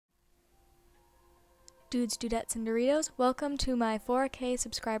Dudes, dudettes, and Doritos, welcome to my 4K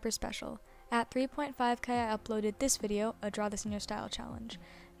subscriber special. At 3.5K I uploaded this video, a Draw This in Your Style challenge.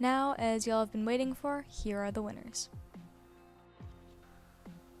 Now, as y'all have been waiting for, here are the winners.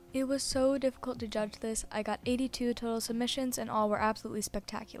 It was so difficult to judge this. I got 82 total submissions and all were absolutely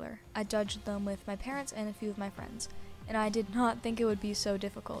spectacular. I judged them with my parents and a few of my friends, and I did not think it would be so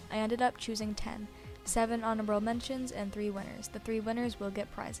difficult. I ended up choosing 10, 7 honorable mentions, and 3 winners. The 3 winners will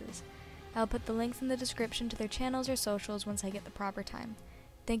get prizes. I'll put the links in the description to their channels or socials once I get the proper time.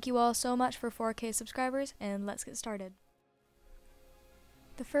 Thank you all so much for 4K subscribers, and let's get started.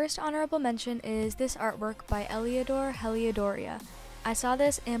 The first honorable mention is this artwork by Eliodor Heliodoria. I saw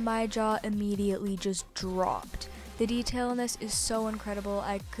this and my jaw immediately just dropped. The detail in this is so incredible.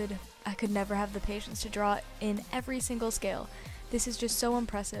 I could never have the patience to draw it in every single scale. This is just so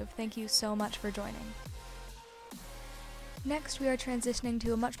impressive. Thank you so much for joining. Next, we are transitioning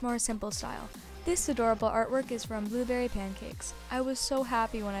to a much more simple style. This adorable artwork is from Blueberry Pancakes. I was so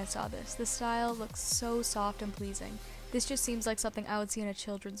happy when I saw this. The style looks so soft and pleasing. This just seems like something I would see in a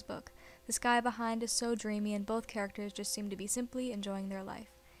children's book. The sky behind is so dreamy and both characters just seem to be simply enjoying their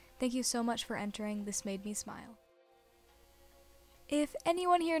life. Thank you so much for entering. This made me smile. If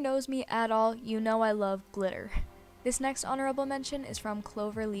anyone here knows me at all, you know I love glitter. This next honorable mention is from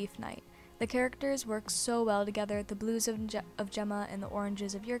Cloverleaf Night. The characters work so well together. The blues of Gemma and the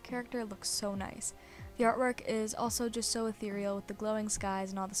oranges of your character look so nice. The artwork is also just so ethereal with the glowing skies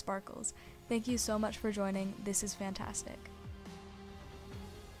and all the sparkles. Thank you so much for joining. This is fantastic.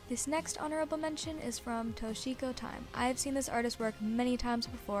 This next honorable mention is from Toshiko Time. I have seen this artist's work many times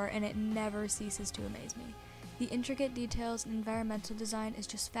before and it never ceases to amaze me. The intricate details and environmental design is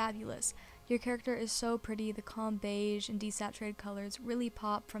just fabulous. Your character is so pretty. The calm beige and desaturated colors really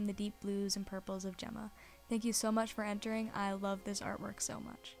pop from the deep blues and purples of Gemma. Thank you so much for entering. I love this artwork so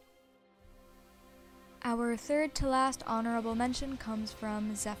much. Our third to last honorable mention comes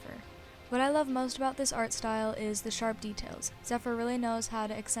from Zephyr. What I love most about this art style is the sharp details. Zephyr really knows how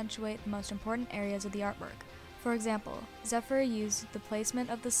to accentuate the most important areas of the artwork. For example, Zephyr used the placement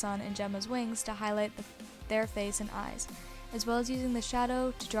of the sun and Gemma's wings to highlight their face and eyes, as well as using the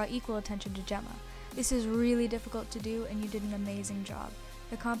shadow to draw equal attention to Gemma. This is really difficult to do and you did an amazing job.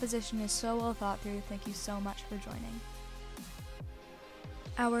 The composition is so well thought through. Thank you so much for joining.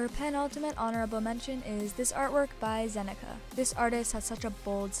 Our penultimate honorable mention is this artwork by Zeneca. This artist has such a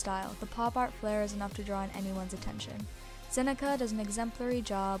bold style. The pop art flair is enough to draw in anyone's attention. Zeneca does an exemplary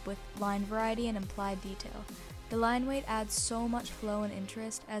job with line variety and implied detail. The line weight adds so much flow and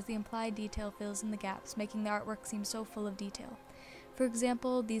interest as the implied detail fills in the gaps, making the artwork seem so full of detail. For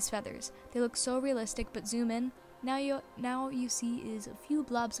example, these feathers. They look so realistic, but zoom in, now you see is a few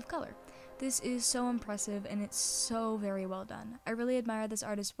blobs of color. This is so impressive and it's so very well done. I really admire this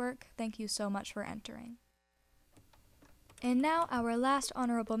artist's work. Thank you so much for entering. And now our last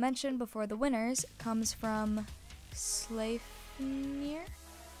honorable mention before the winners comes from Sleipnir.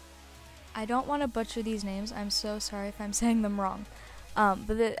 I don't want to butcher these names. I'm so sorry if I'm saying them wrong.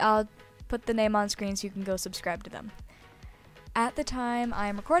 I'll put the name on screen so you can go subscribe to them. At the time I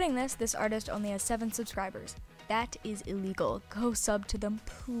am recording this, this artist only has 7 subscribers. That is illegal. Go sub to them,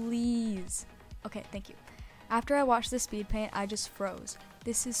 please. Okay, thank you. After I watched the speed paint, I just froze.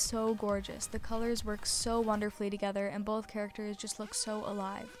 This is so gorgeous. The colors work so wonderfully together and both characters just look so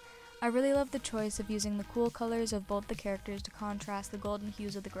alive. I really love the choice of using the cool colors of both the characters to contrast the golden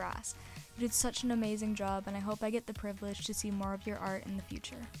hues of the grass. You did such an amazing job and I hope I get the privilege to see more of your art in the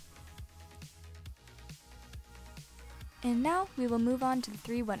future. And now we will move on to the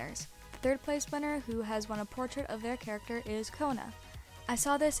 3 winners. The third place winner who has won a portrait of their character is Kona. I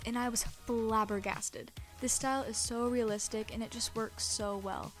saw this and I was flabbergasted. This style is so realistic and it just works so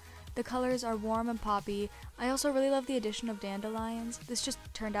well. The colors are warm and poppy. I also really love the addition of dandelions. This just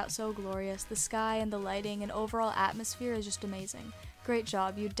turned out so glorious. The sky and the lighting and overall atmosphere is just amazing. Great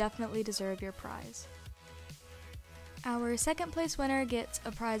job, you definitely deserve your prize. Our second place winner gets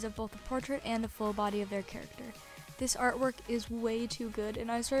a prize of both a portrait and a full body of their character. This artwork is way too good and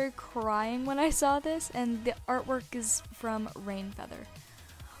I started crying when I saw this, and the artwork is from Rainfeather.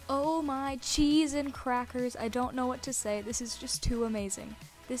 Oh my cheese and crackers, I don't know what to say. This is just too amazing.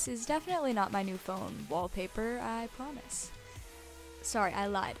 This is definitely not my new phone wallpaper, I promise. Sorry, I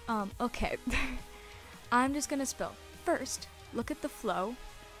lied. Okay. I'm just gonna spill. First, look at the flow.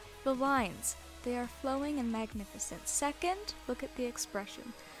 The lines, they are flowing and magnificent. Second, look at the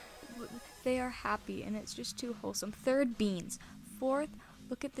expression. They are happy and it's just too wholesome. Third, beans. Fourth,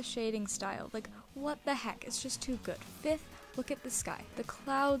 look at the shading style. Like, what the heck? It's just too good. Fifth, look at the sky. The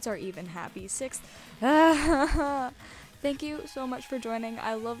clouds are even happy. Sixth, Thank you so much for joining.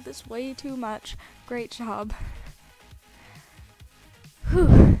 I love this way too much. Great job.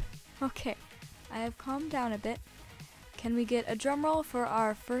 Whew. Okay, I have calmed down a bit. Can we get a drum roll for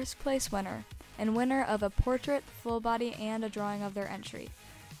our first place winner, and winner of a portrait, full body, and a drawing of their entry?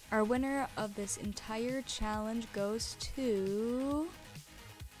 Our winner of this entire challenge goes to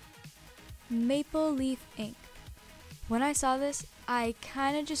Maple Leaf Ink. When I saw this, I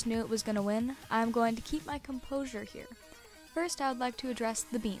kinda just knew it was gonna win. I'm going to keep my composure here. First, I would like to address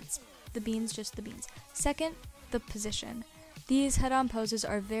the beans. The beans, just the beans. Second, the position. These head-on poses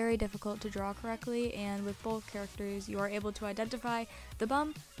are very difficult to draw correctly, and with both characters, you are able to identify the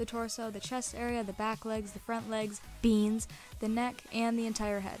bum, the torso, the chest area, the back legs, the front legs, beans, the neck, and the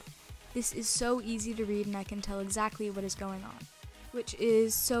entire head. This is so easy to read, and I can tell exactly what is going on, which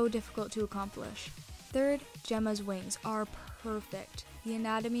is so difficult to accomplish. Third, Gemma's wings are perfect. The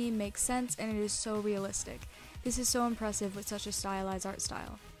anatomy makes sense, and it is so realistic. This is so impressive with such a stylized art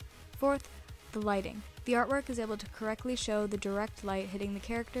style. Fourth, the lighting. The artwork is able to correctly show the direct light hitting the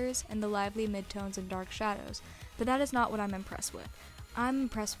characters and the lively midtones and dark shadows, but that is not what I'm impressed with. I'm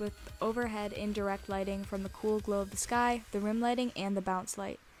impressed with the overhead indirect lighting from the cool glow of the sky, the rim lighting, and the bounce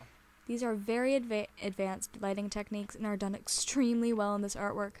light. These are very advanced lighting techniques and are done extremely well in this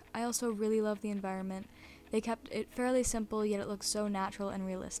artwork. I also really love the environment. They kept it fairly simple, yet it looks so natural and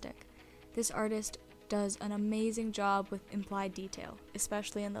realistic. This artist does an amazing job with implied detail,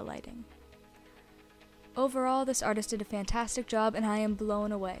 especially in the lighting. Overall, this artist did a fantastic job, and I am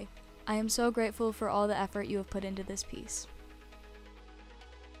blown away. I am so grateful for all the effort you have put into this piece.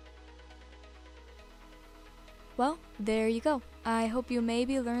 Well, there you go. I hope you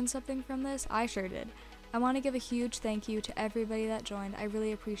maybe learned something from this. I sure did. I want to give a huge thank you to everybody that joined. I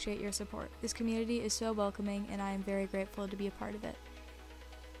really appreciate your support. This community is so welcoming, and I am very grateful to be a part of it.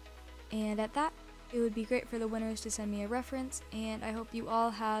 And at that, it would be great for the winners to send me a reference, and I hope you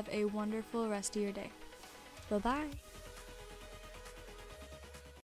all have a wonderful rest of your day. Bye-bye.